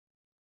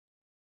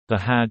The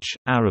Hajj,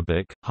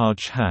 Arabic,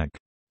 Hajj Hag,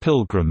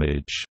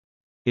 pilgrimage,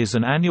 is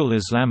an annual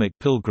Islamic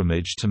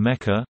pilgrimage to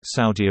Mecca,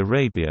 Saudi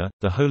Arabia,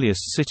 the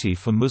holiest city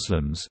for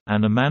Muslims,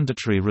 and a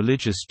mandatory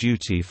religious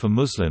duty for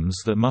Muslims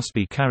that must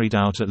be carried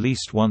out at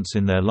least once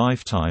in their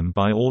lifetime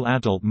by all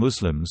adult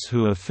Muslims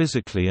who are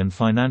physically and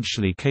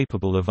financially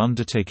capable of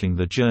undertaking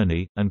the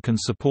journey, and can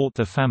support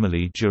their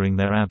family during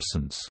their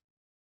absence.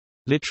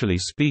 Literally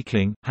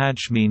speaking,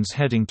 Hajj means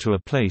heading to a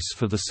place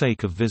for the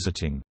sake of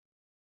visiting.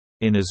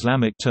 In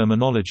Islamic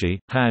terminology,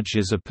 Hajj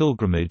is a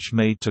pilgrimage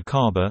made to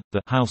Kaaba,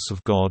 the house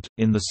of God,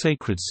 in the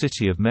sacred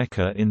city of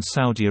Mecca in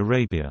Saudi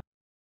Arabia.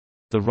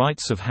 The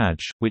rites of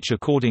Hajj, which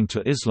according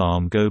to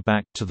Islam go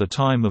back to the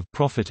time of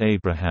Prophet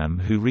Abraham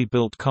who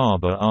rebuilt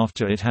Kaaba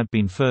after it had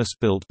been first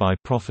built by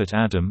Prophet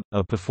Adam,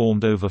 are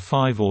performed over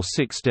 5 or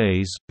 6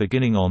 days,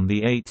 beginning on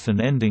the 8th and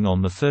ending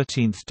on the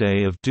 13th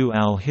day of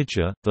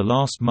al-Hijjah, the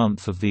last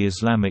month of the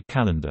Islamic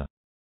calendar.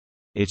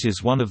 It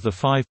is one of the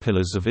 5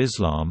 pillars of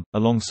Islam,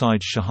 alongside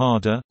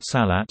Shahada,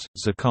 Salat,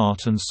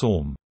 Zakat and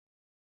Sawm.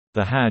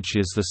 The Hajj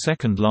is the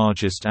second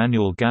largest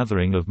annual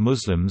gathering of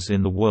Muslims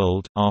in the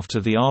world, after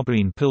the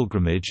Arba'een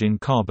pilgrimage in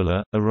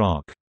Karbala,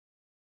 Iraq.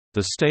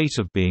 The state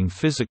of being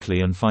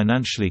physically and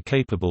financially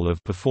capable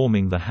of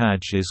performing the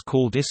Hajj is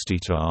called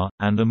istita'a,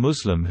 and a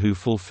Muslim who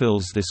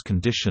fulfills this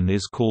condition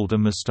is called a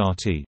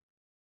mustati.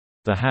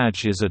 The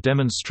Hajj is a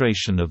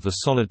demonstration of the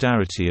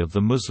solidarity of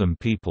the Muslim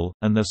people,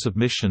 and their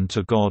submission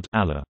to God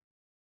Allah.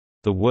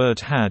 The word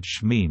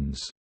Hajj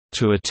means,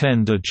 to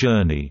attend a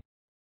journey,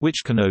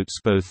 which connotes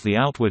both the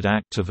outward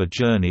act of a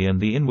journey and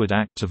the inward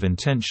act of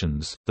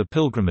intentions. The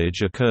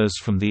pilgrimage occurs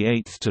from the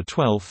 8th to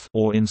 12th,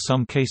 or in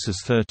some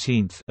cases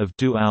 13th, of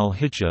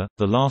al-Hijjah,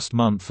 the last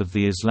month of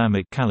the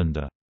Islamic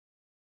calendar.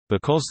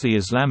 Because the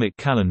Islamic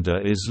calendar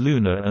is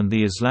lunar and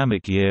the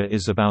Islamic year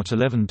is about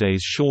 11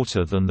 days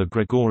shorter than the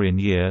Gregorian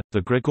year,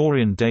 the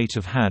Gregorian date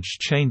of Hajj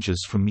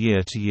changes from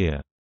year to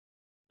year.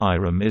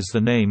 Ihram is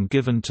the name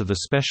given to the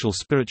special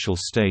spiritual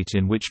state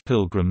in which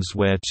pilgrims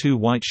wear 2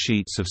 white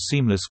sheets of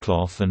seamless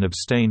cloth and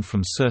abstain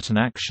from certain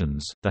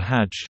actions. The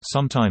Hajj,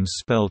 sometimes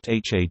spelt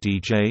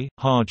Hadj,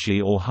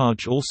 Haji or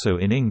Hajj also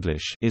in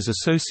English, is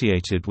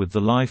associated with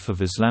the life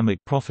of Islamic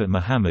prophet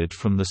Muhammad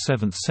from the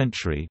 7th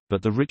century,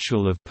 but the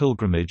ritual of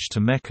pilgrimage to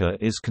Mecca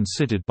is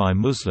considered by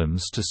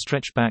Muslims to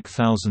stretch back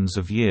thousands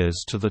of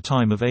years to the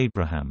time of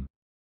Abraham.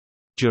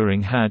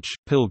 During Hajj,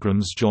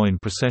 pilgrims join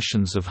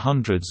processions of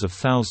hundreds of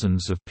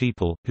thousands of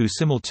people, who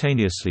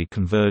simultaneously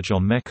converge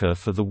on Mecca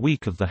for the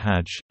week of the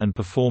Hajj, and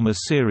perform a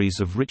series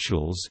of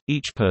rituals.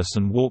 Each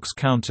person walks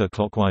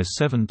counterclockwise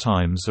 7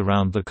 times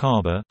around the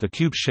Kaaba, the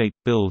cube-shaped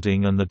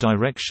building and the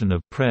direction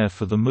of prayer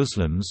for the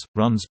Muslims,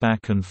 runs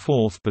back and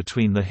forth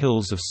between the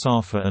hills of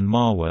Safa and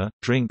Marwa,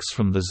 drinks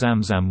from the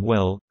Zamzam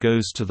well,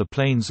 goes to the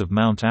plains of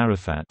Mount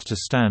Arafat to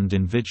stand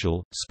in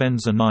vigil,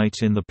 spends a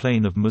night in the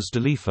plain of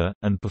Muzdalifah,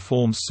 and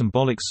performs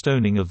symbolic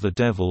stoning of the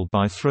devil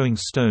by throwing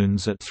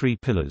stones at 3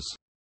 pillars.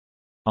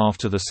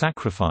 After the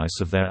sacrifice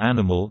of their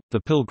animal,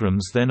 the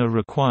pilgrims then are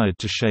required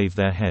to shave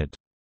their head.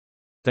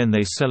 Then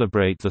they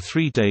celebrate the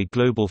 3-day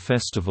global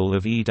festival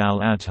of Eid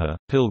al-Adha.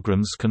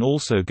 Pilgrims can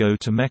also go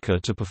to Mecca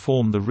to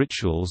perform the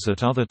rituals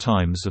at other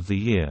times of the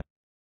year.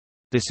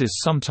 This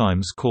is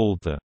sometimes called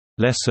the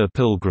lesser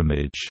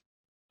pilgrimage,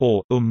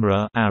 or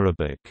Umrah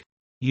Arabic.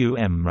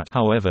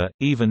 However,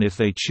 even if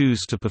they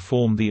choose to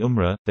perform the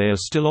Umrah, they are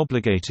still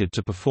obligated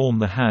to perform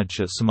the Hajj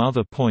at some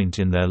other point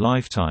in their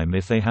lifetime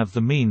if they have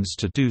the means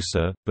to do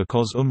so,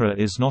 because Umrah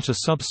is not a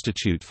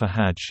substitute for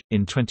Hajj.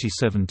 In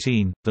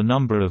 2017, the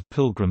number of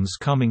pilgrims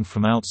coming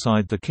from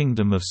outside the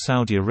Kingdom of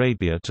Saudi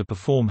Arabia to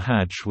perform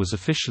Hajj was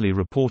officially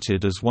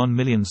reported as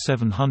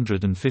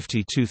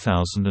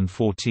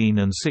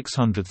 1,752,014 and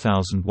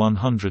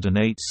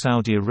 600,108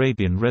 Saudi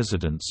Arabian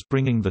residents,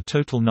 bringing the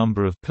total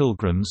number of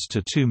pilgrims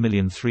to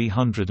 2,352,122.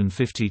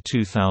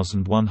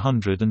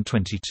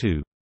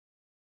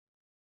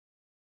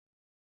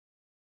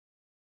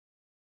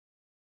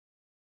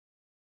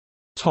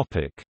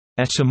 Topic: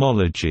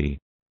 Etymology.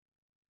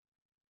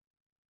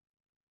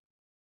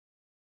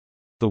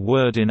 The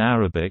word in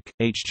Arabic,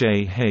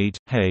 hj haid,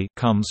 hay,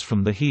 comes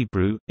from the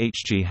Hebrew,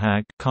 hg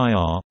hag,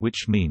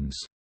 which means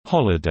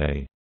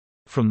holiday,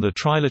 from the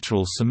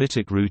triliteral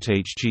Semitic root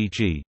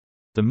hgg.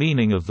 The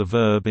meaning of the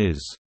verb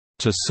is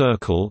to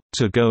circle,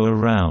 to go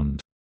around.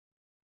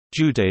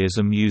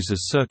 Judaism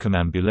uses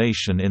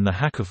circumambulation in the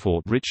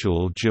Hakafort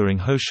ritual during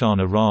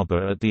Hoshana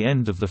Rabbah at the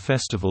end of the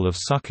festival of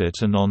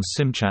Sukkot and on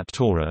Simchat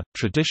Torah.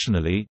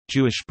 Traditionally,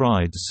 Jewish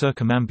brides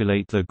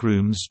circumambulate their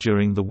grooms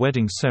during the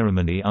wedding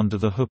ceremony under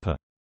the huppah.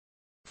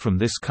 From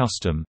this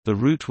custom, the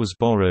root was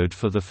borrowed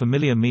for the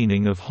familiar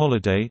meaning of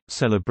holiday,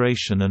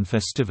 celebration and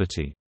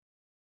festivity.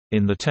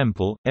 In the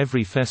temple,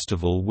 every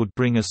festival would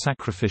bring a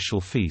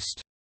sacrificial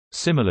feast.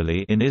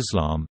 Similarly in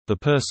Islam, the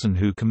person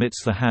who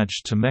commits the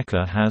Hajj to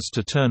Mecca has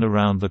to turn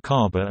around the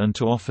Kaaba and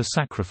to offer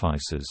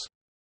sacrifices.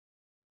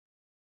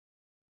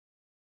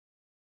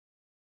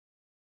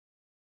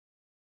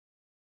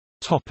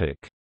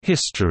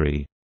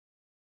 History.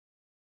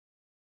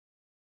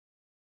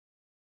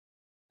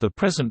 The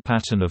present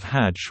pattern of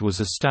Hajj was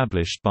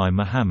established by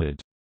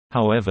Muhammad.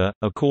 However,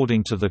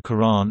 according to the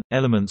Quran,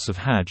 elements of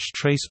Hajj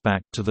trace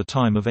back to the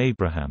time of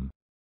Abraham.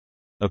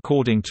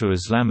 According to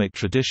Islamic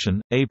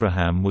tradition,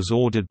 Abraham was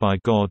ordered by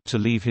God to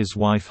leave his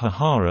wife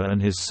Hajara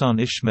and his son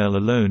Ishmael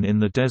alone in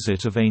the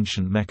desert of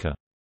ancient Mecca.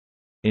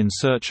 In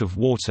search of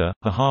water,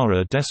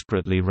 Hajara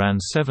desperately ran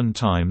 7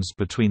 times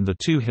between the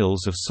 2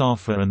 hills of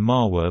Safa and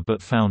Marwa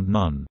but found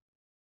none.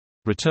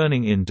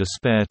 Returning in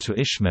despair to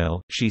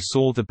Ishmael, she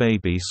saw the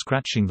baby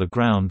scratching the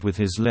ground with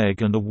his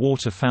leg and a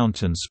water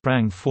fountain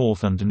sprang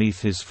forth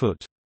underneath his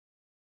foot.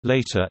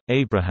 Later,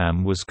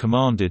 Abraham was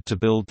commanded to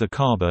build the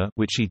Kaaba,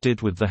 which he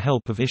did with the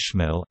help of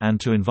Ishmael,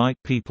 and to invite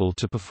people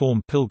to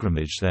perform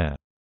pilgrimage there.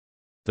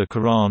 The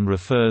Quran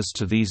refers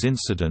to these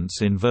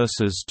incidents in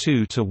verses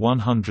 2 to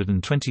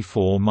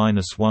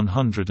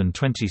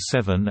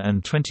 124-127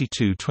 and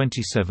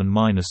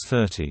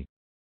 22-27-30.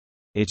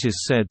 It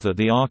is said that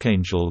the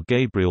archangel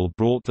Gabriel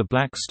brought the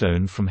black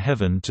stone from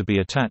heaven to be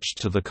attached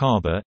to the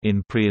Kaaba.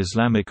 In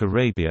pre-Islamic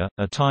Arabia,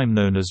 a time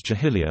known as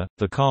Jahiliyyah,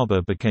 the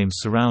Kaaba became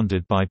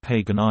surrounded by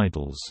pagan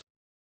idols.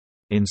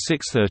 In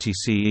 630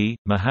 CE,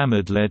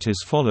 Muhammad led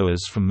his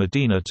followers from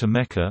Medina to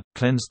Mecca,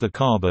 cleansed the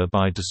Kaaba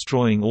by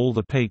destroying all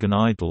the pagan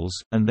idols,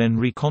 and then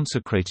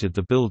reconsecrated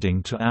the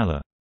building to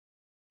Allah.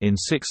 In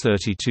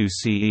 632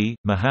 CE,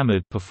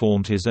 Muhammad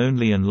performed his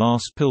only and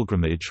last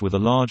pilgrimage with a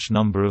large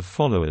number of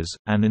followers,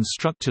 and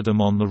instructed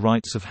them on the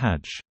rites of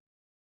Hajj.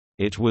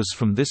 It was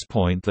from this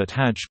point that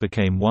Hajj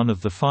became one of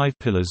the 5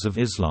 pillars of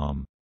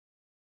Islam.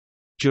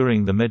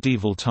 During the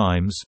medieval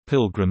times,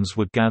 pilgrims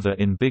would gather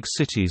in big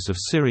cities of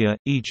Syria,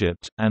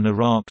 Egypt, and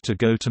Iraq to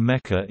go to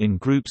Mecca in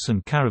groups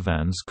and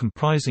caravans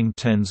comprising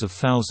tens of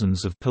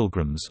thousands of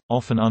pilgrims,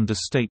 often under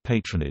state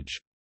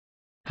patronage.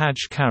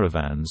 Hajj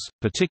caravans,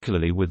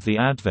 particularly with the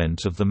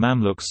advent of the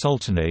Mamluk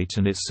Sultanate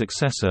and its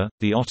successor,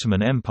 the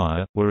Ottoman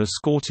Empire, were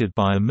escorted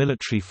by a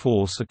military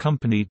force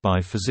accompanied by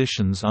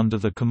physicians under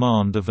the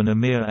command of an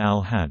emir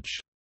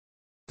al-Hajj.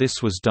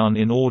 This was done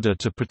in order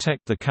to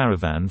protect the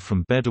caravan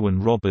from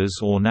Bedouin robbers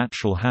or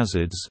natural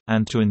hazards,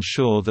 and to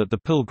ensure that the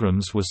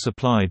pilgrims were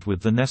supplied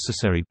with the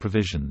necessary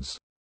provisions.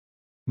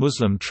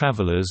 Muslim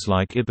travelers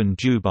like Ibn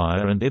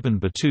Jubayr and Ibn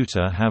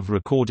Battuta have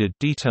recorded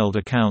detailed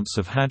accounts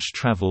of Hajj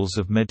travels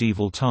of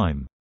medieval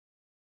time.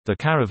 The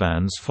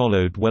caravans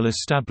followed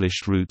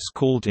well-established routes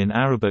called in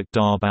Arabic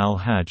Darb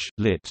al-Hajj,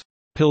 lit.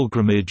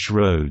 Pilgrimage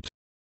road,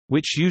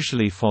 which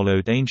usually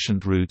followed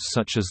ancient routes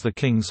such as the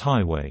King's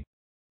Highway.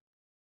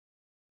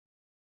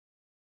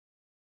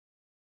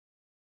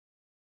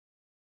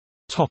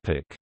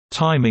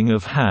 Timing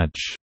of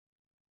Hajj.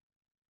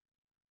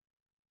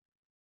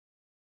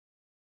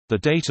 The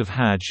date of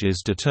Hajj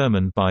is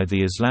determined by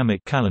the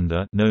Islamic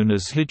calendar known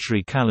as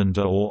Hijri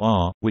calendar or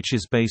R, which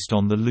is based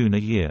on the lunar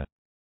year.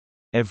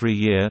 Every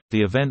year,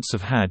 the events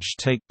of Hajj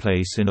take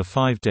place in a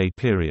 5-day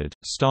period,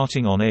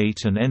 starting on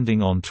 8 and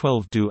ending on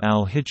 12 Dhu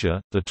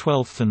al-Hijjah, the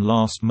 12th and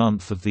last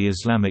month of the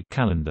Islamic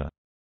calendar.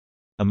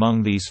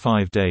 Among these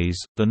 5 days,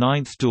 the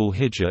 9th Dhul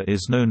Hijjah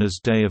is known as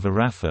Day of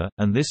Arafat,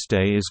 and this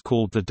day is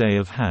called the Day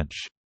of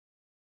Hajj.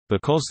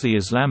 Because the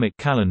Islamic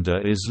calendar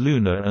is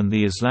lunar and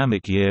the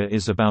Islamic year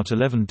is about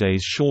 11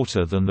 days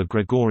shorter than the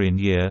Gregorian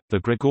year, the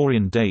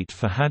Gregorian date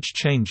for Hajj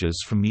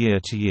changes from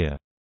year to year.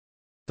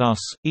 Thus,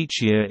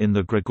 each year in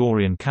the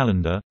Gregorian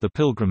calendar, the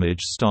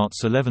pilgrimage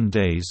starts 11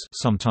 days,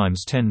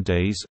 sometimes 10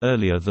 days,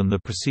 earlier than the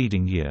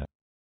preceding year.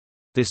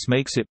 This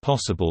makes it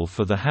possible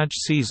for the Hajj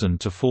season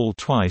to fall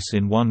twice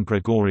in one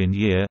Gregorian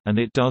year, and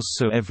it does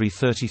so every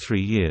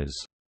 33 years.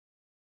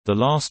 The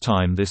last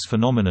time this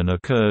phenomenon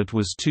occurred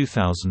was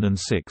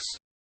 2006.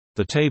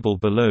 The table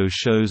below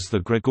shows the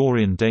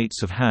Gregorian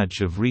dates of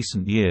Hajj of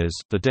recent years.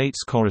 The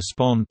dates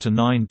correspond to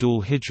 9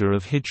 Dhul Hijjah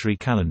of Hijri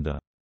calendar.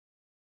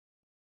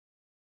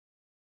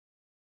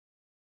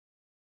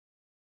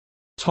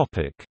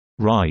 Topic: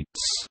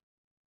 Rites.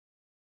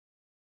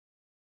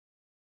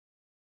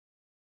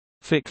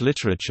 Fiqh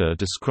literature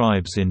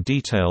describes in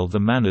detail the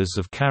manners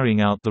of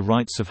carrying out the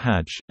rites of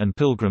Hajj, and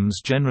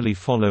pilgrims generally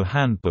follow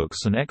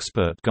handbooks and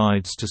expert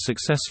guides to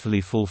successfully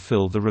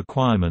fulfill the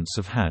requirements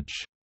of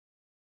Hajj.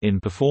 In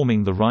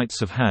performing the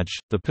rites of Hajj,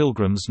 the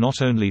pilgrims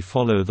not only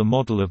follow the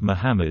model of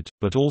Muhammad,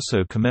 but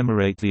also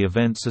commemorate the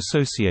events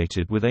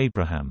associated with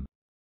Abraham.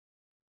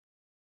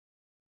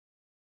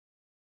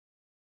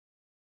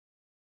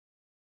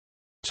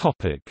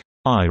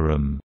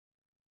 Ihram.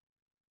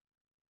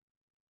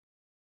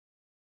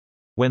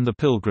 When the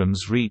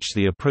pilgrims reach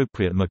the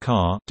appropriate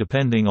Makkah,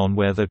 depending on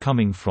where they're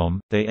coming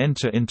from, they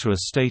enter into a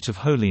state of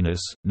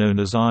holiness, known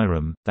as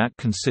Ihram, that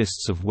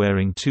consists of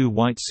wearing 2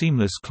 white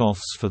seamless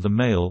cloths for the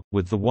male,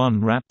 with the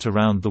one wrapped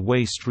around the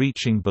waist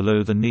reaching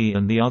below the knee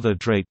and the other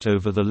draped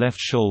over the left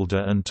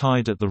shoulder and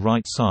tied at the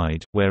right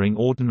side, wearing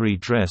ordinary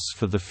dress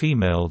for the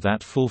female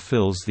that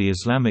fulfills the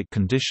Islamic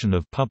condition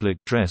of public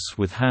dress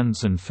with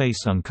hands and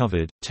face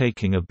uncovered,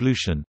 taking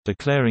ablution,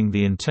 declaring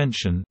the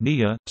intention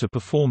niyyah to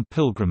perform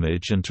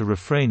pilgrimage and to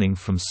refrain refraining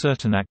from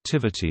certain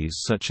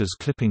activities such as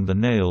clipping the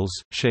nails,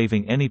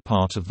 shaving any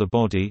part of the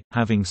body,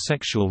 having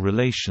sexual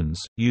relations,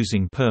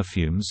 using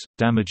perfumes,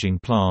 damaging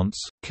plants,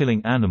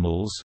 killing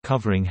animals,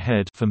 covering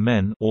head for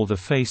men or the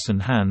face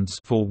and hands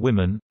for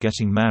women,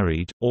 getting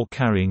married, or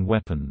carrying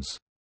weapons.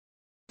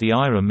 The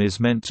Ihram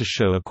is meant to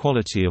show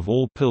equality of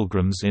all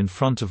pilgrims in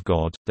front of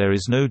God. There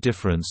is no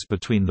difference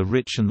between the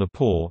rich and the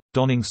poor.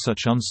 Donning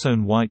such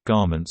unsewn white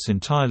garments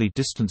entirely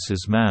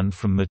distances man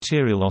from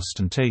material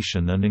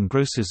ostentation and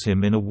engrosses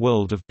him in a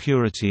world of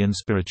purity and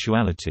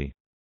spirituality.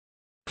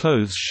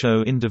 Clothes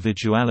show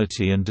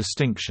individuality and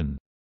distinction.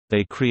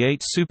 They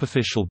create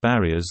superficial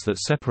barriers that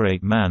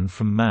separate man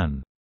from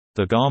man.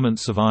 The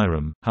garments of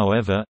Ihram,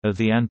 however, are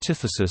the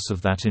antithesis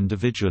of that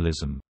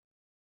individualism.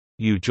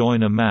 You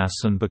join a mass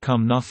and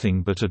become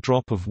nothing but a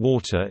drop of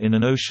water in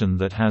an ocean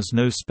that has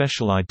no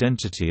special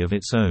identity of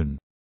its own.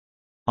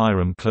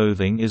 Ihram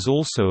clothing is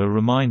also a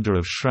reminder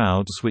of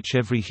shrouds which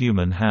every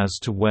human has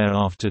to wear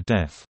after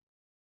death.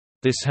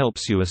 This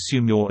helps you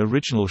assume your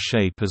original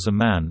shape as a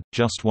man,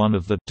 just one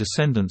of the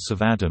descendants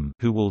of Adam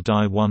who will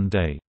die one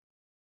day.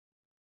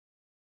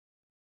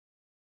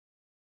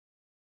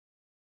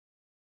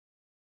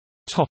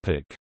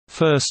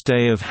 First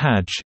day of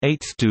Hajj,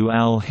 8th Dhu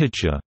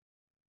al-Hijjah.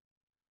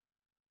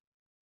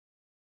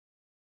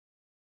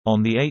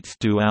 On the 8th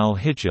Dhu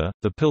al-Hijjah,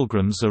 the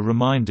pilgrims are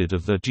reminded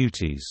of their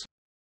duties.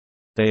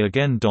 They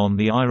again don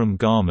the Ihram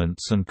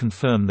garments and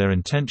confirm their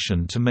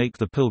intention to make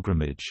the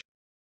pilgrimage.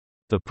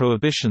 The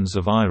prohibitions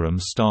of Ihram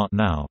start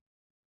now.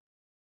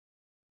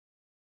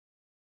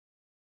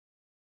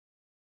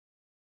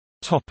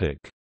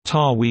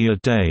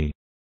 Tarwiyah Day.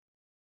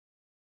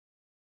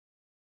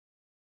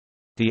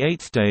 The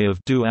 8th day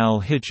of Dhu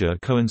al-Hijjah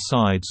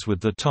coincides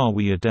with the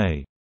Tarwiyah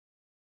day.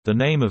 The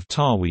name of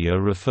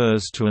Tarwiyah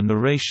refers to a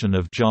narration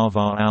of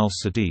Ja'far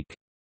al-Sadiq.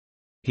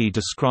 He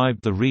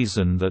described the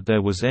reason that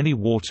there was any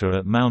water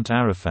at Mount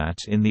Arafat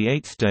in the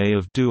 8th day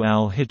of Dhu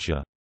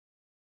al-Hijjah.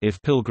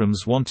 If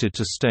pilgrims wanted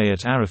to stay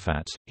at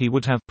Arafat, he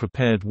would have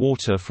prepared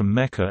water from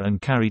Mecca and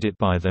carried it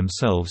by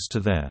themselves to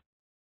there.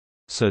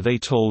 So they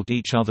told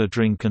each other,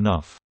 drink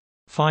enough.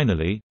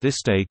 Finally,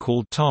 this day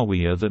called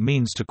Tarwiyah that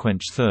means to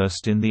quench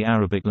thirst in the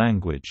Arabic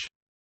language.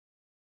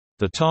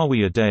 The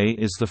Tarwiyah day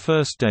is the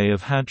first day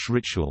of Hajj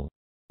ritual.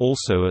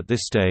 Also at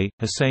this day,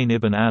 Hussein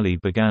ibn Ali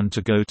began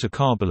to go to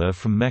Karbala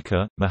from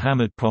Mecca.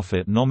 Muhammad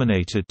Prophet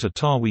nominated to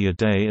Tarwiyah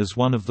day as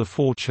one of the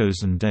 4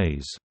 chosen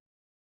days.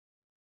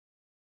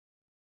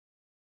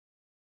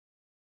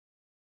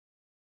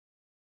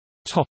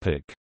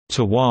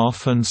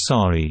 Tawaf and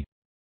Sa'i.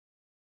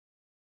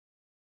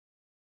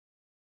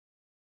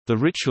 The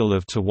ritual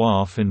of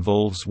Tawaf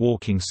involves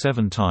walking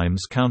 7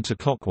 times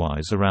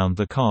counterclockwise around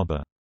the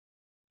Kaaba.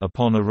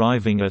 Upon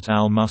arriving at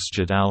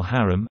al-Masjid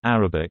al-Haram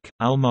Arabic,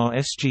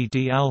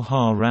 al-Masjid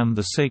al-Haram,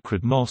 the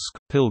sacred mosque,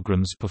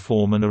 pilgrims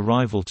perform an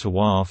arrival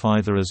tawaf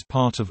either as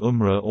part of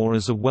Umrah or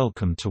as a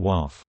welcome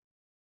tawaf.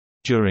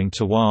 During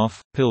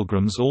tawaf,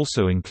 pilgrims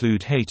also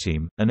include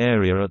Hatim, an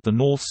area at the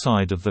north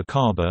side of the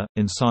Kaaba,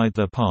 inside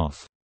their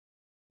path.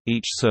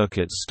 Each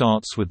circuit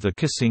starts with the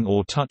kissing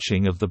or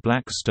touching of the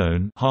black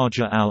stone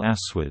Hajar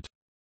al-Aswad.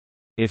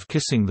 If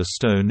kissing the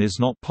stone is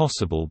not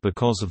possible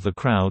because of the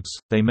crowds,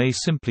 they may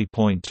simply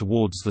point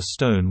towards the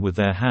stone with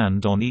their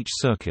hand on each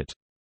circuit.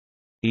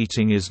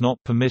 Eating is not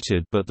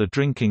permitted, but the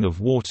drinking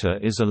of water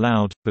is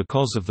allowed,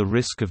 because of the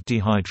risk of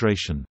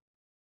dehydration.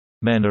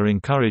 Men are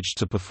encouraged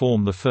to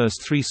perform the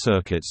first 3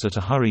 circuits at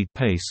a hurried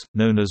pace,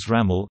 known as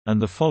Ramal, and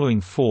the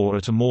following 4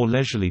 at a more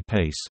leisurely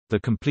pace.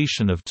 The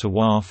completion of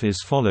Tawaf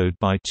is followed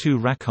by 2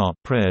 rakat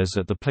prayers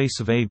at the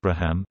place of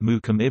Abraham,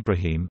 Muqam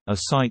Ibrahim, a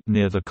site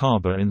near the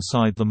Kaaba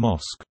inside the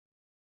mosque.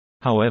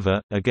 However,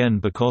 again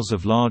because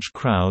of large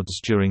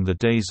crowds during the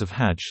days of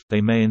Hajj, they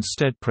may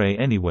instead pray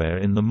anywhere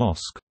in the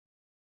mosque.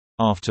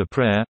 After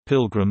prayer,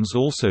 pilgrims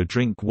also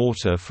drink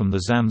water from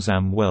the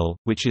Zamzam well,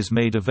 which is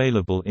made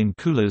available in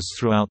coolers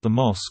throughout the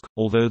mosque.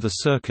 Although the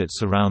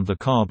circuits around the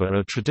Kaaba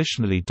are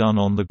traditionally done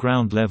on the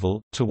ground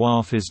level,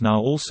 Tawaf is now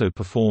also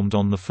performed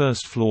on the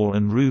first floor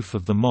and roof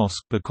of the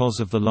mosque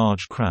because of the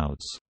large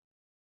crowds.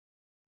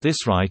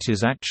 This rite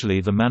is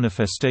actually the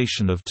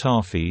manifestation of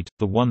Tawhid,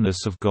 the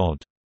oneness of God.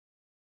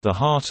 The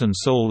heart and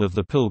soul of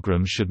the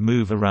pilgrim should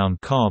move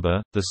around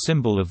Kaaba, the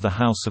symbol of the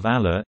house of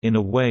Allah, in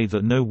a way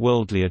that no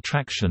worldly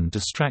attraction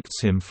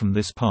distracts him from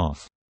this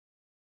path.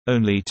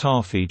 Only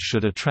Tawhid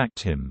should attract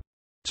him.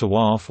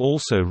 Tawaf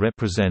also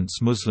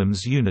represents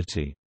Muslims'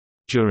 unity.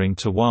 During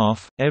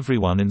Tawaf,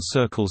 everyone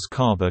encircles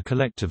Kaaba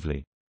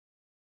collectively.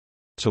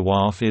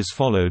 Tawaf is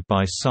followed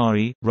by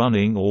Sa'i,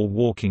 running or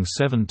walking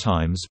 7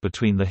 times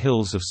between the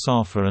hills of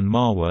Safa and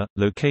Marwa,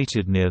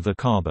 located near the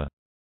Kaaba.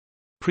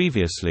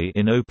 Previously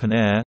in open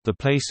air, the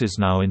place is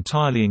now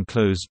entirely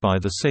enclosed by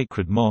the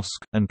sacred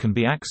mosque, and can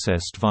be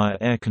accessed via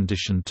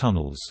air-conditioned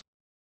tunnels.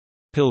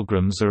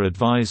 Pilgrims are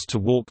advised to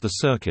walk the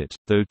circuit,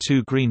 though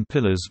 2 green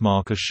pillars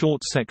mark a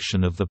short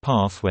section of the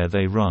path where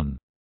they run.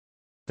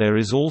 There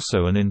is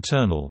also an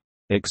internal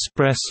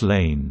express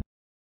lane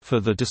for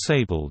the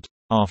disabled.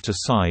 After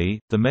sa'i,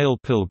 the male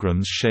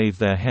pilgrims shave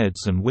their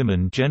heads and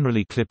women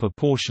generally clip a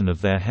portion of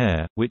their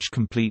hair, which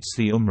completes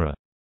the Umrah.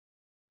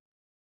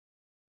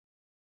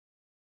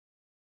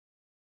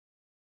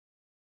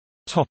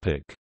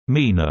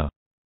 Mina.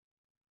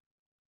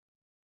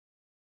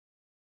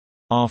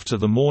 After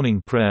the morning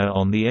prayer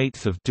on the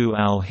 8th of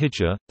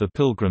al-Hijjah, the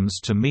pilgrims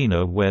to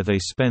Mina, where they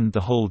spend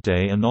the whole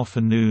day and offer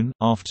noon,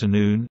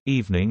 afternoon,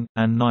 evening,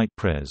 and night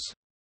prayers.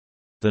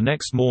 The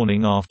next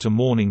morning after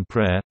morning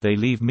prayer, they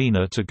leave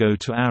Mina to go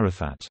to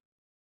Arafat.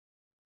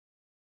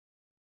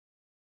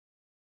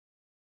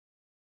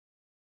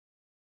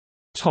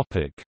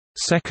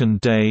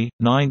 Second day,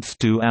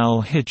 9th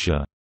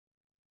al-Hijjah.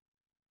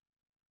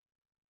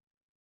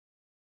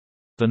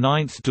 The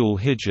 9th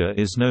al-Hijjah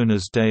is known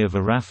as Day of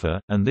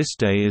Arafat, and this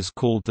day is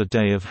called the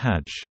Day of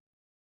Hajj.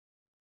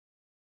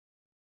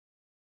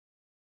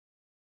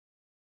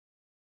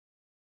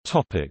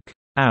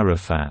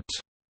 Arafat.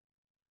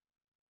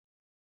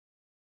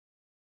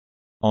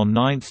 On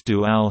 9th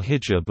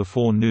al-Hijjah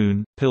before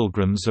noon,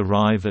 pilgrims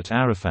arrive at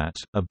Arafat,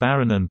 a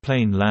barren and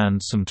plain land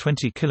some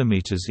 20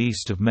 kilometers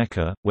east of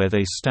Mecca, where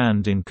they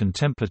stand in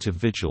contemplative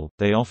vigil.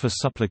 They offer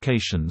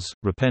supplications,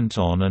 repent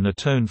on and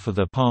atone for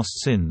their past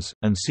sins,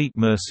 and seek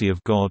mercy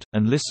of God,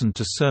 and listen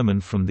to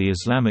sermon from the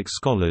Islamic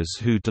scholars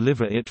who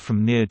deliver it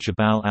from near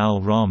Jabal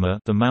al-Rahmah,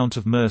 the Mount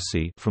of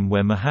Mercy, from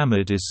where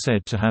Muhammad is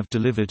said to have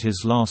delivered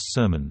his last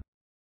sermon.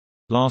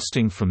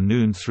 Lasting from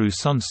noon through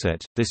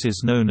sunset, this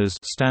is known as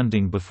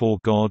standing before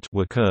God,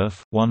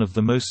 one of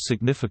the most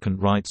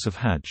significant rites of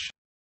Hajj.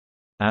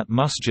 At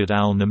Masjid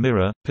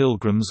al-Namira,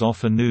 pilgrims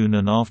offer noon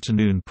and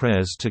afternoon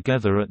prayers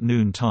together at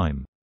noon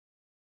time.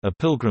 A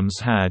pilgrim's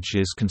Hajj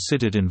is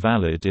considered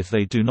invalid if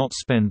they do not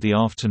spend the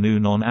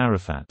afternoon on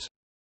Arafat.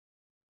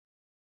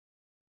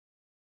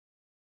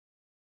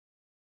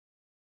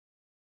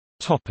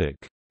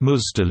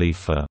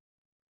 Muzdalifah.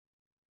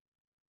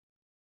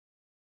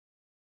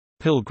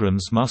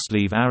 Pilgrims must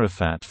leave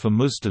Arafat for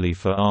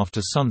Muzdalifah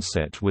after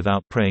sunset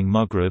without praying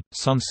Maghrib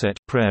sunset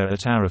prayer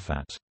at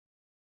Arafat.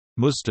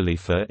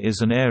 Muzdalifah is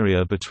an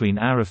area between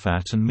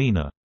Arafat and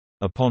Mina.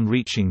 Upon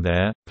reaching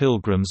there,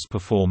 pilgrims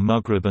perform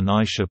Maghrib and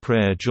Isha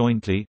prayer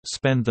jointly,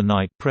 spend the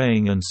night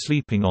praying and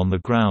sleeping on the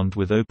ground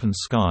with open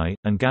sky,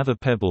 and gather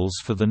pebbles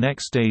for the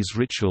next day's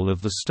ritual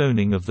of the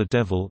stoning of the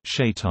devil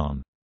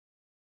Shaitan.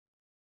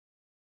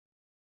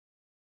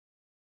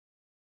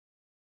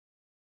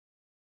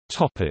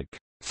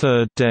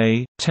 Third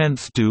day,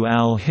 10th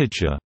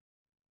al-Hijjah.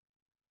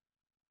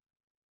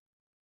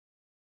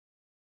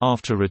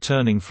 After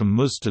returning from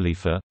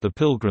Muzdalifah, the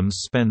pilgrims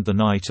spend the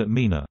night at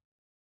Mina.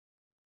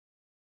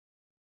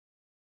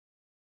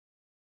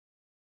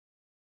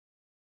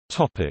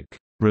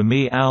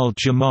 Ramy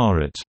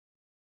al-Jamarat.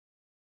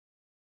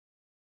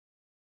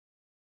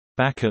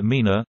 Back at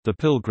Mina, the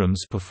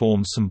pilgrims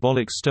perform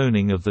symbolic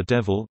stoning of the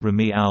devil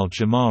Ramy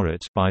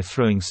al-Jamarat by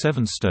throwing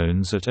 7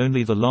 stones at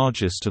only the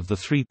largest of the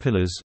 3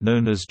 pillars,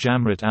 known as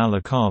Jamrat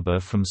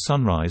al-Aqaba, from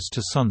sunrise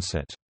to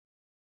sunset.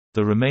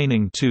 The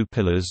remaining 2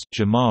 pillars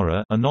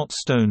Jamara are not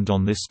stoned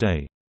on this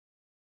day.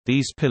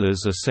 These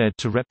pillars are said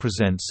to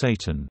represent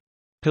Satan.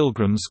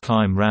 Pilgrims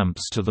climb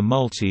ramps to the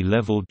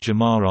multi-leveled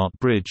Jamarat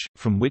bridge,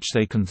 from which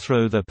they can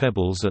throw their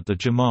pebbles at the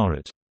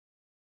Jamarat.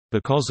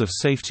 Because of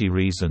safety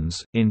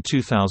reasons, in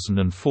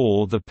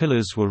 2004 the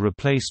pillars were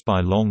replaced by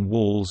long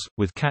walls,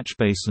 with catch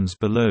basins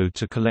below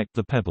to collect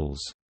the pebbles.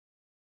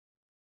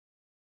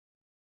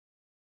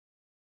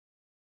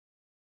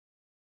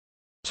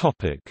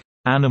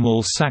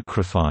 Animal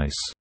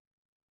sacrifice.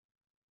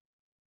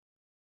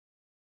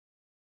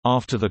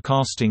 After the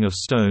casting of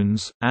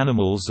stones,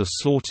 animals are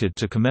slaughtered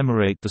to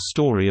commemorate the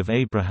story of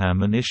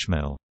Abraham and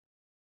Ishmael.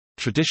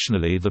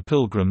 Traditionally, the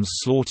pilgrims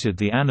slaughtered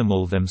the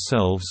animal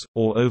themselves,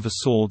 or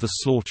oversaw the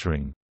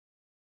slaughtering.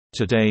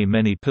 Today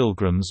many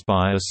pilgrims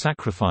buy a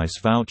sacrifice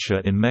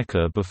voucher in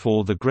Mecca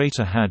before the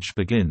Greater Hajj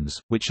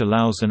begins, which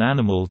allows an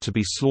animal to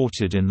be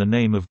slaughtered in the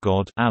name of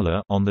God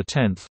Allah on the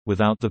 10th,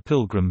 without the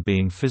pilgrim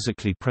being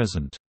physically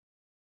present.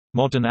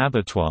 Modern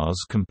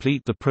abattoirs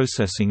complete the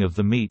processing of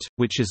the meat,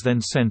 which is then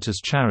sent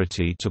as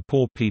charity to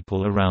poor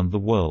people around the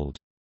world.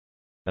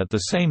 At the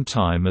same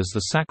time as the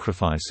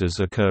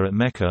sacrifices occur at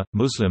Mecca,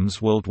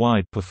 Muslims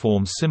worldwide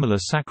perform similar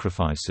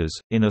sacrifices,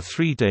 in a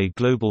 3-day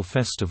global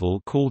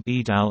festival called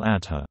Eid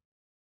al-Adha.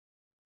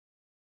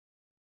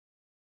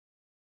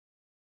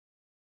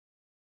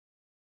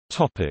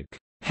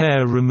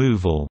 Hair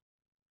removal.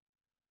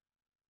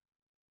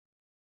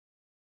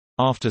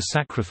 After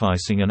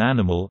sacrificing an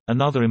animal,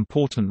 another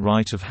important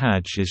rite of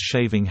Hajj is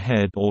shaving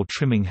head or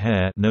trimming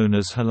hair, known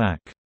as halak.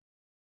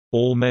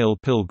 All male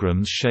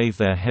pilgrims shave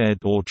their head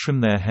or trim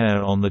their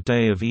hair on the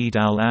day of Eid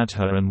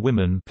al-Adha, and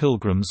women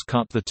pilgrims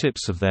cut the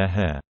tips of their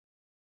hair.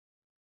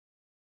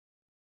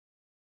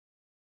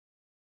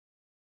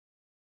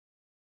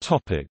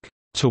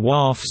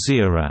 Tawaf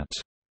Ziyarat.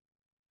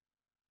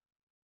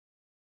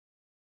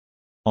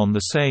 On the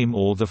same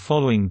or the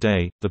following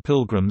day, the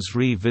pilgrims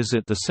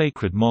revisit the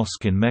sacred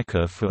mosque in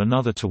Mecca for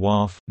another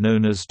tawaf,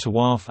 known as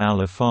Tawaf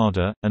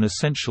al-Wadaa, an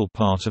essential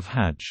part of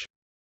Hajj.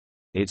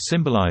 It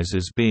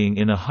symbolizes being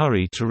in a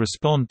hurry to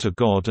respond to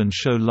God and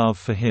show love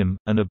for Him,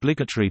 an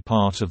obligatory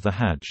part of the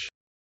Hajj.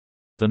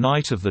 The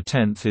night of the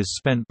 10th is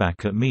spent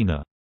back at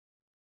Mina.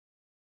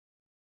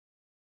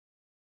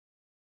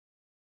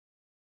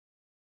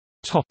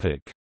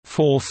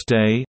 Fourth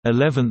day,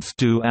 11th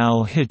Dhu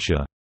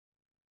al-Hijjah.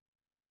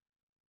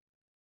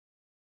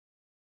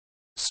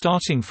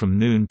 Starting from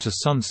noon to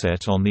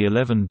sunset on the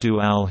 11th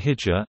Dhu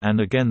al-Hijjah and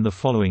again the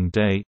following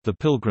day, the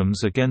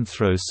pilgrims again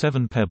throw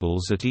 7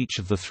 pebbles at each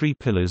of the 3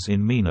 pillars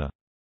in Mina.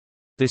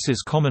 This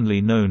is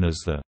commonly known as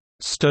the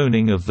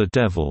stoning of the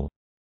devil.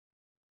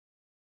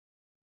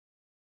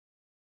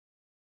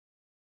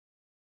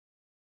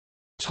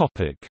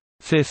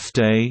 Fifth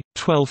day,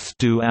 12th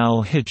Dhu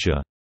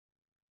al-Hijjah.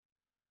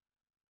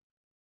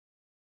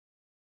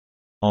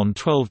 On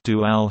 12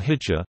 Dhu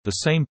al-Hijjah, the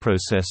same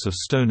process of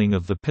stoning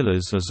of the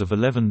pillars as of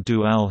 11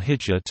 Dhu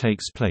al-Hijjah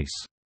takes place.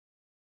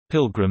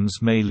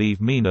 Pilgrims may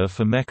leave Mina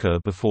for Mecca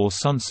before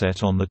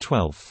sunset on the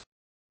 12th.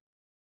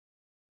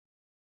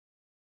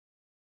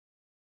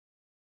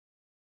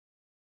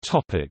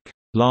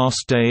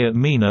 Last day at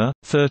Mina,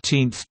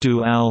 13th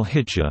Dhu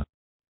al-Hijjah.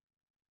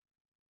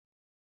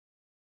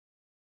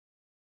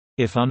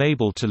 If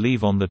unable to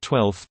leave on the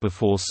 12th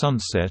before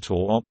sunset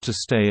or opt to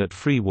stay at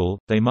free will,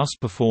 they must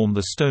perform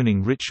the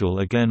stoning ritual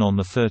again on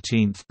the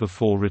 13th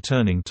before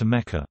returning to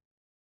Mecca.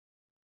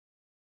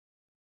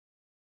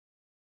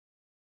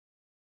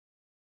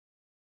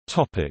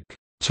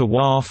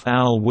 Tawaf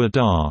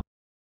al-Wadaa.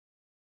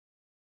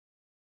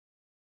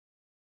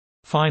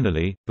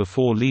 Finally,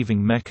 before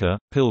leaving Mecca,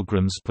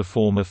 pilgrims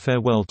perform a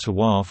farewell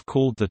tawaf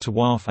called the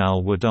Tawaf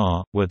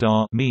al-Wadaa.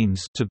 Wadaa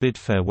means to bid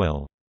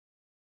farewell.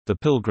 The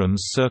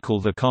pilgrims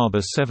circle the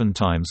Kaaba 7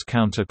 times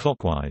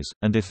counterclockwise,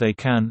 and if they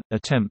can,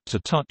 attempt to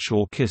touch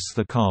or kiss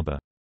the Kaaba.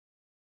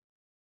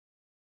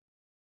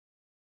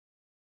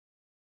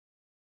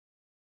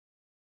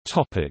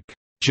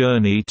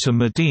 Journey to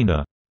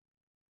Medina.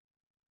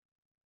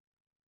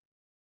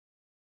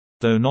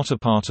 Though not a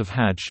part of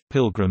Hajj,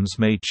 pilgrims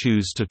may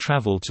choose to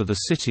travel to the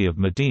city of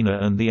Medina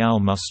and the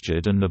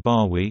Al-Masjid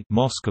an-Nabawi,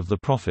 Mosque of the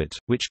Prophet,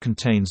 which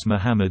contains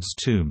Muhammad's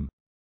tomb.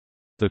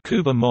 The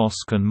Quba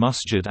Mosque and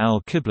Masjid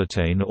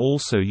al-Qiblatain are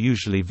also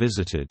usually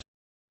visited.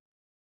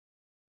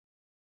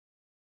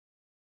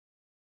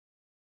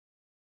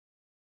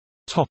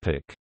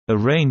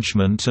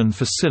 Arrangement and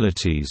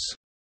facilities.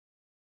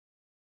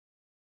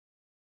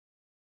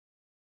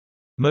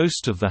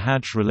 Most of the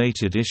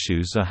Hajj-related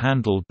issues are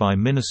handled by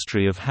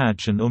Ministry of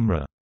Hajj and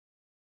Umrah.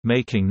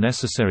 Making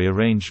necessary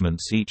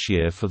arrangements each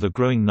year for the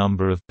growing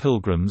number of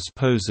pilgrims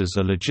poses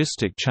a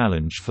logistic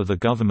challenge for the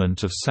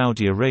government of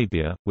Saudi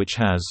Arabia, which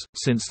has,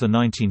 since the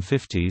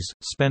 1950s,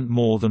 spent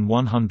more than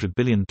 $100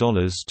 billion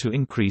to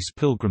increase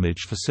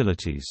pilgrimage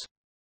facilities.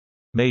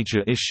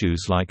 Major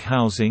issues like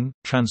housing,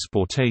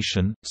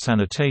 transportation,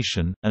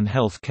 sanitation, and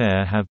health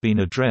care have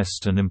been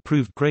addressed and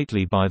improved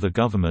greatly by the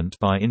government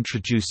by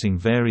introducing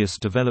various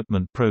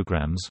development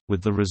programs,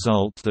 with the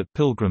result that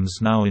pilgrims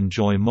now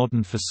enjoy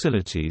modern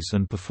facilities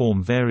and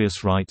perform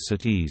various rites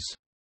at ease.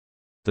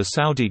 The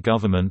Saudi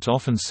government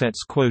often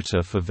sets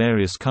quota for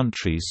various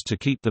countries to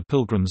keep the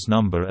pilgrims'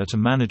 number at a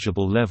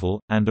manageable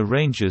level, and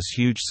arranges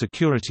huge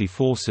security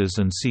forces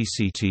and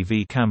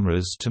CCTV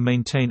cameras to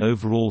maintain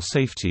overall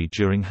safety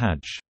during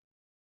Hajj.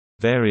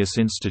 Various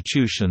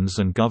institutions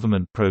and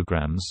government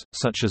programs,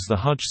 such as the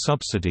Hajj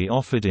subsidy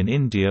offered in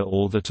India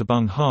or the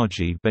Tabung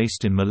Haji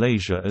based in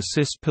Malaysia,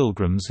 assist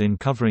pilgrims in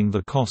covering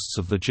the costs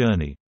of the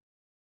journey.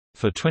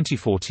 For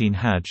 2014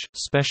 Hajj,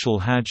 special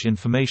Hajj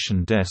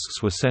information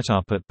desks were set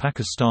up at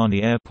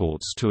Pakistani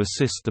airports to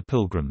assist the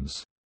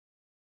pilgrims.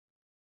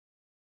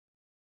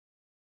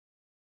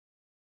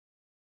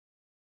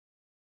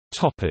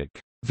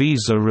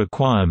 Visa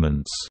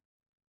requirements.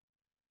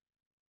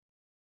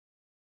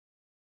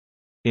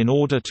 In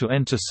order to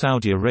enter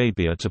Saudi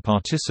Arabia to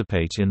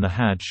participate in the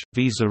Hajj,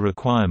 visa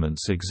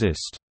requirements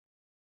exist.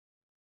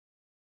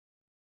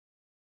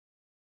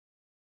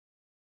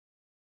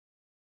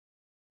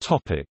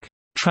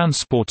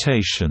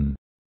 Transportation.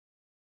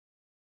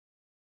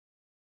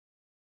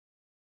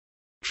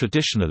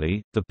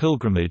 Traditionally, the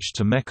pilgrimage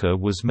to Mecca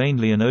was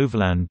mainly an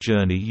overland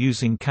journey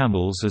using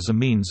camels as a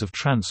means of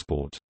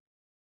transport.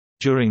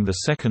 During the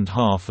second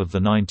half of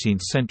the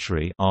 19th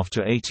century,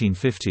 after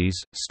 1850s,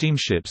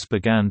 steamships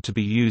began to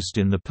be used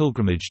in the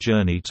pilgrimage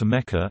journey to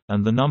Mecca,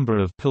 and the number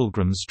of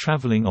pilgrims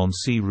traveling on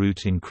sea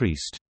route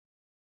increased.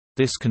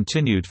 This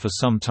continued for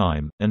some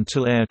time,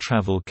 until air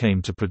travel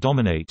came to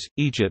predominate.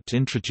 Egypt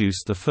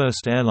introduced the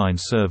first airline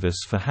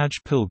service for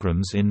Hajj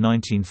pilgrims in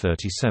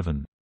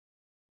 1937.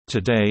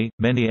 Today,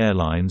 many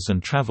airlines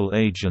and travel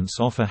agents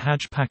offer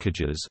Hajj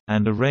packages,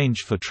 and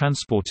arrange for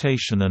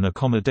transportation and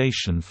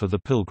accommodation for the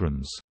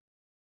pilgrims.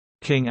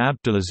 King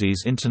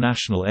Abdulaziz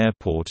International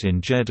Airport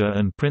in Jeddah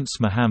and Prince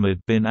Mohammed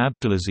bin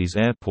Abdulaziz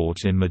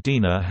Airport in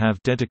Medina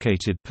have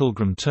dedicated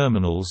pilgrim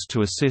terminals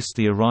to assist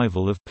the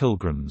arrival of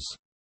pilgrims.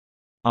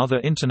 Other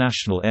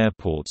international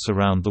airports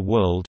around the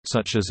world,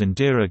 such as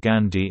Indira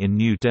Gandhi in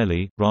New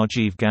Delhi,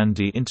 Rajiv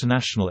Gandhi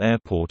International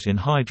Airport in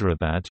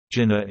Hyderabad,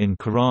 Jinnah in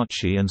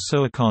Karachi and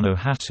Soekarno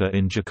Hatta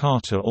in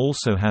Jakarta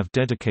also have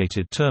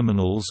dedicated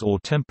terminals or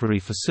temporary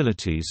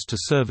facilities to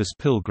service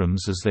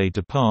pilgrims as they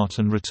depart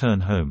and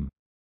return home.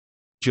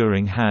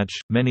 During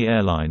Hajj, many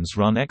airlines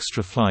run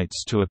extra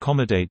flights to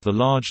accommodate the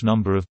large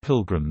number of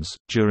pilgrims.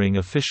 During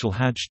official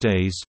Hajj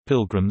days,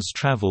 pilgrims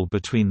travel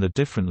between the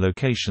different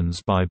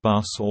locations by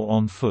bus or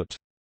on foot.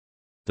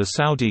 The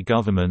Saudi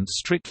government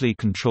strictly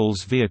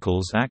controls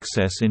vehicles'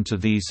 access into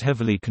these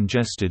heavily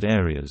congested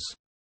areas.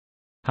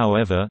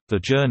 However, the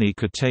journey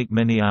could take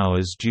many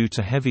hours due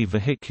to heavy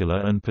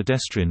vehicular and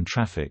pedestrian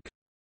traffic.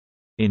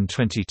 In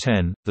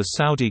 2010, the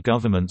Saudi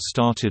government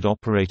started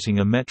operating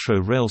a metro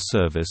rail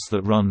service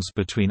that runs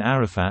between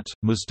Arafat,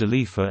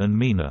 Muzdalifah and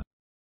Mina.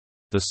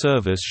 The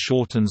service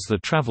shortens the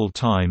travel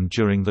time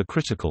during the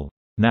critical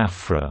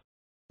nafra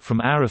from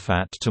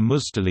Arafat to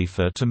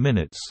Muzdalifah to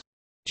minutes.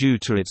 Due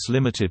to its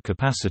limited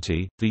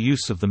capacity, the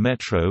use of the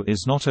metro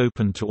is not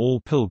open to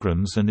all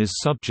pilgrims and is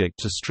subject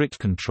to strict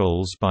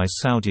controls by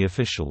Saudi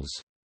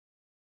officials.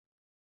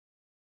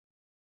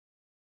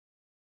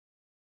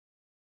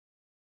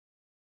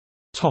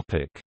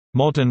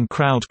 Modern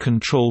crowd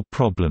control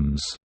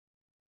problems.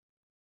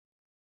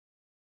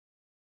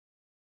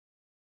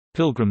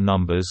 Pilgrim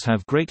numbers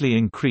have greatly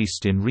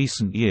increased in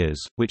recent years,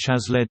 which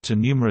has led to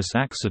numerous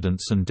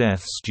accidents and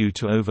deaths due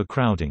to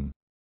overcrowding.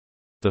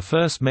 The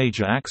first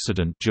major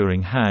accident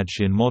during Hajj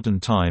in modern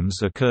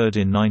times occurred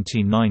in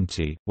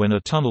 1990, when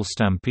a tunnel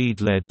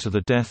stampede led to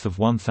the death of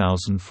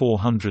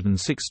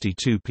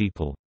 1,462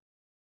 people.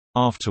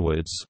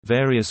 Afterwards,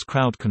 various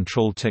crowd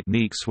control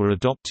techniques were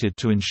adopted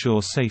to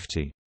ensure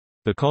safety.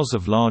 Because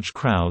of large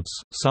crowds,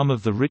 some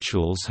of the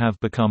rituals have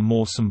become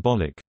more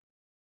symbolic.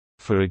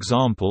 For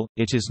example,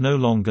 it is no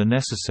longer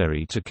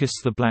necessary to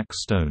kiss the black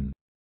stone.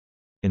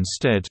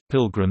 Instead,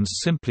 pilgrims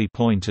simply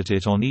point at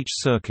it on each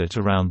circuit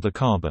around the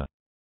Kaaba.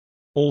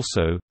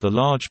 Also, the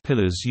large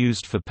pillars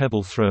used for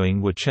pebble throwing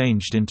were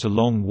changed into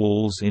long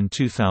walls in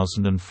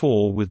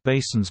 2004 with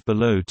basins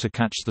below to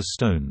catch the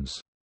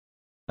stones.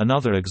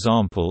 Another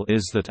example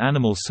is that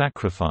animal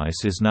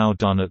sacrifice is now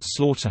done at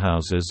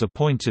slaughterhouses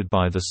appointed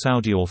by the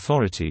Saudi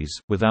authorities,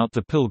 without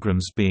the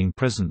pilgrims being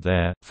present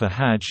there. For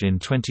Hajj in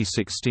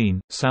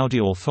 2016, Saudi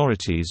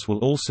authorities will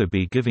also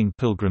be giving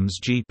pilgrims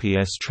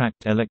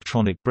GPS-tracked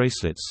electronic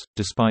bracelets.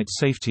 Despite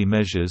safety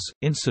measures,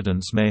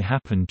 incidents may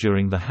happen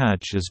during the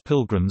Hajj as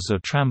pilgrims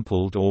are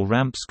trampled or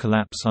ramps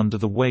collapse under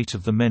the weight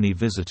of the many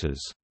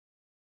visitors.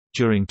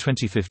 During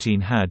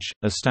 2015 Hajj,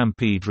 a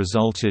stampede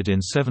resulted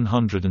in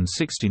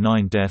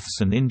 769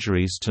 deaths and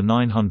injuries to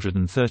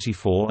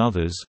 934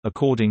 others,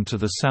 according to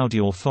the Saudi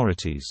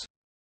authorities.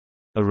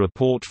 A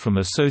report from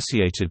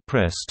Associated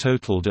Press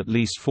totaled at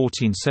least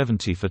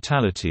 1,470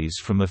 fatalities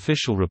from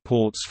official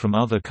reports from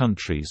other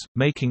countries,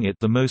 making it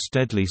the most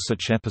deadly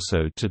such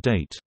episode to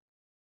date.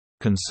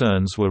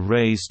 Concerns were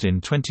raised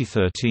in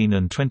 2013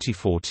 and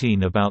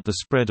 2014 about the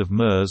spread of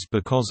MERS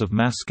because of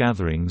mass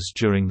gatherings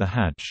during the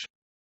Hajj.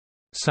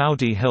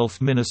 Saudi Health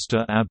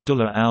Minister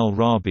Abdullah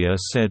al-Rabi'a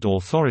said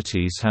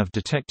authorities have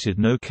detected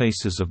no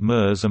cases of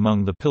MERS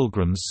among the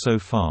pilgrims so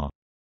far.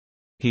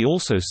 He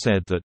also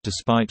said that,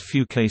 despite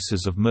few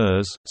cases of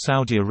MERS,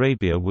 Saudi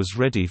Arabia was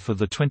ready for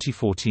the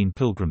 2014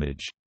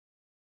 pilgrimage.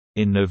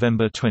 In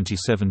November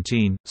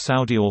 2017,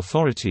 Saudi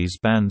authorities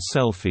banned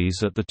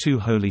selfies at the two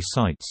holy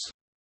sites.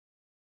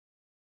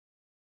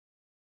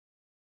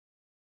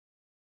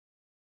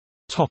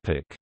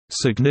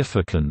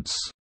 Significance.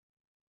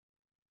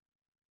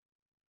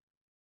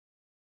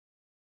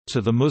 To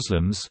the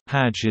Muslims,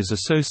 Hajj is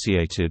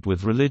associated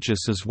with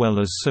religious as well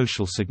as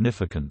social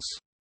significance.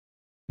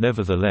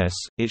 Nevertheless,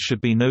 it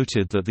should be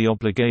noted that the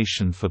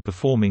obligation for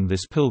performing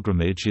this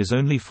pilgrimage is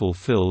only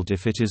fulfilled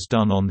if it is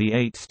done on the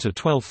 8th to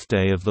 12th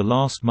day of the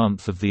last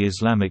month of the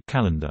Islamic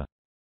calendar.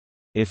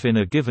 If in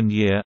a given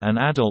year, an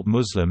adult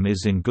Muslim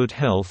is in good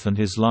health and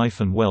his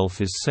life and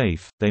wealth is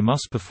safe, they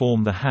must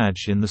perform the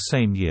Hajj in the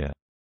same year.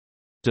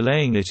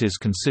 Delaying it is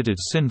considered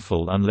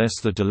sinful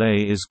unless the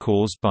delay is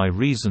caused by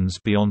reasons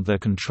beyond their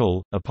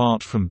control.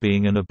 Apart from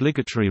being an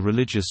obligatory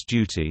religious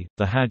duty,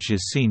 the Hajj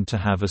is seen to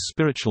have a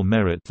spiritual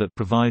merit that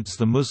provides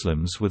the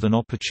Muslims with an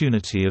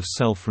opportunity of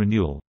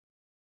self-renewal.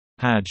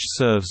 Hajj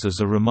serves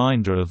as a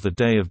reminder of the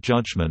Day of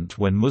Judgment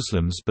when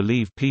Muslims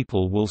believe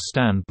people will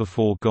stand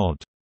before God.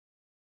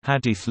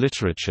 Hadith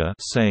literature,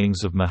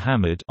 Sayings of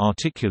Muhammad,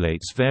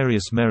 articulates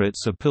various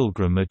merits a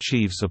pilgrim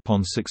achieves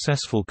upon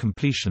successful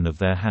completion of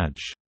their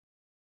Hajj.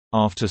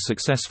 After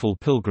successful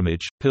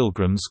pilgrimage,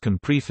 pilgrims can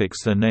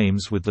prefix their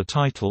names with the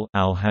title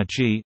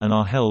al-Hajji, and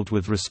are held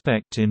with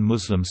respect in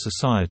Muslim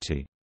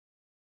society.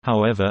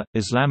 However,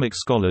 Islamic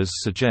scholars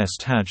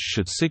suggest Hajj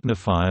should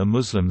signify a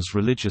Muslim's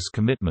religious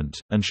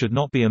commitment, and should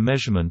not be a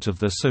measurement of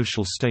their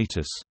social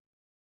status.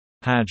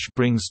 Hajj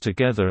brings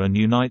together and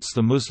unites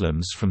the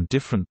Muslims from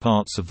different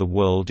parts of the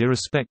world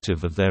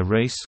irrespective of their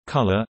race,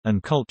 color,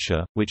 and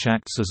culture, which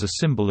acts as a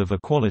symbol of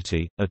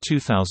equality. A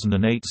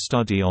 2008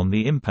 study on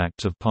the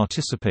impact of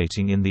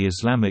participating in the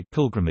Islamic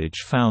pilgrimage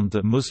found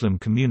that Muslim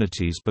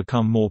communities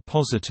become more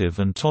positive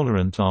and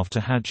tolerant after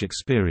Hajj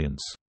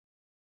experience.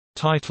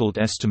 Titled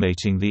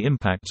Estimating the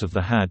Impact of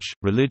the Hajj,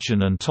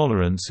 Religion and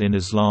Tolerance in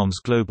Islam's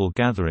Global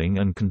Gathering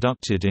and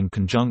conducted in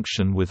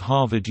conjunction with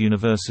Harvard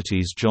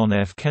University's John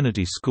F.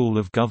 Kennedy School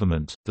of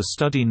Government, the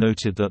study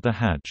noted that the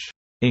Hajj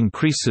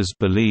increases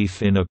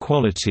belief in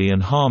equality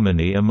and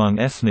harmony among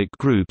ethnic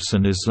groups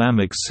and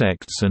Islamic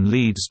sects and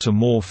leads to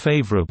more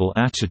favorable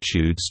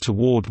attitudes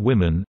toward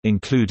women,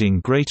 including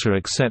greater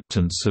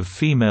acceptance of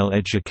female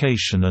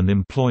education and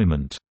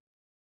employment,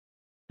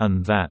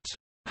 and that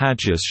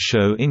Hajjis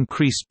show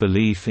increased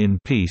belief in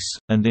peace,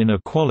 and in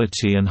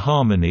equality and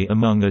harmony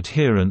among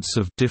adherents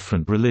of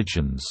different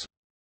religions.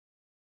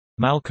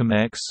 Malcolm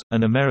X,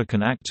 an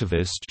American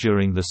activist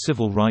during the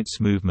civil rights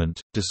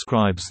movement,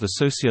 describes the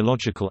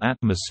sociological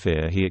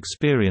atmosphere he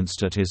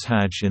experienced at his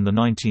Hajj in the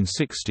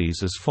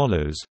 1960s as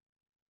follows: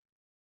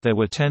 "There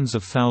were tens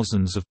of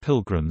thousands of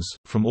pilgrims,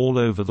 from all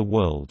over the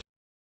world.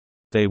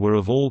 They were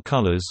of all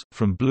colors,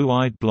 from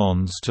blue-eyed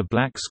blondes to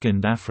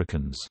black-skinned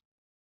Africans.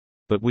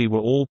 But we were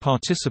all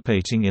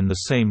participating in the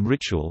same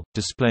ritual,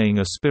 displaying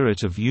a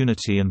spirit of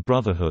unity and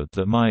brotherhood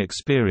that my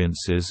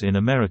experiences in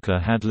America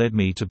had led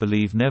me to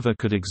believe never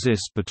could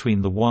exist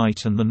between the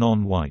white and the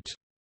non-white.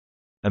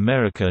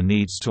 America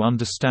needs to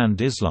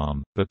understand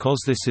Islam,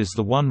 because this is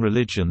the one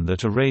religion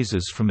that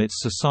erases from its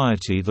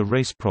society the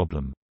race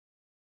problem.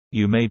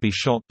 You may be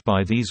shocked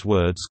by these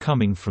words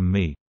coming from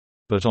me.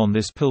 But on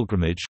this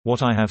pilgrimage,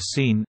 what I have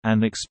seen,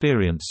 and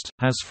experienced,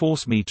 has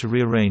forced me to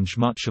rearrange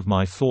much of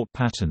my thought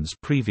patterns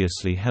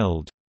previously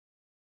held."